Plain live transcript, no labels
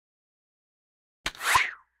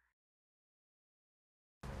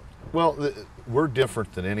Well, we're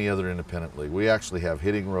different than any other independent league. We actually have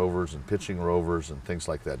hitting rovers and pitching rovers and things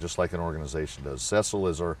like that, just like an organization does. Cecil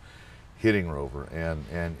is our hitting rover, and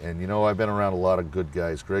you know, I've been around a lot of good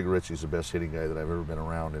guys. Greg Ritchie's the best hitting guy that I've ever been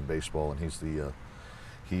around in baseball, and he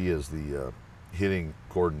is the hitting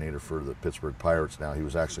coordinator for the Pittsburgh Pirates now. He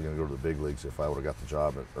was actually going to go to the big leagues if I would have got the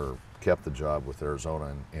job or kept the job with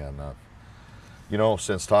Arizona. And you know,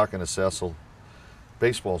 since talking to Cecil,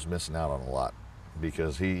 baseball's missing out on a lot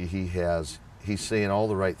because he's saying all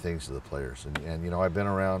the right things to the players. And you know, I've been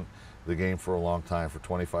around the game for a long time, for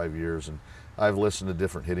 25 years, and I've listened to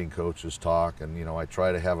different hitting coaches talk, and you know, I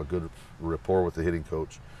try to have a good rapport with the hitting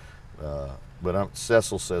coach. But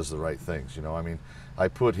Cecil says the right things. You know, I mean, I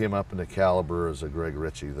put him up in the caliber as a Greg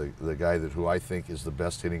Ritchie, the guy who I think is the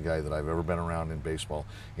best hitting guy that I've ever been around in baseball,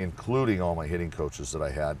 including all my hitting coaches that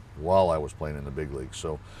I had while I was playing in the big leagues.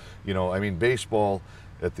 So, you know, I mean, baseball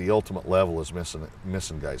at the ultimate level is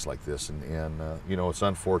missing guys like this, and you know, it's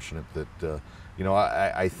unfortunate that you know,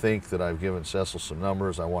 I think that I've given Cecil some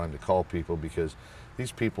numbers. I want him to call people because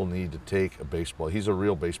these people need to take a baseball. He's a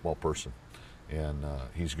real baseball person, and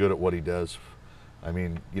he's good at what he does. I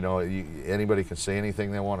mean, you know, anybody can say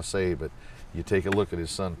anything they want to say, but you take a look at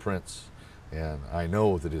his son Prince, and I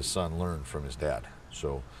know that his son learned from his dad.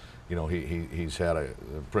 So, you know,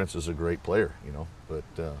 Prince is a great player, you know, but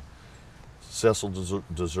Cecil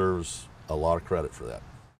deserves a lot of credit for that.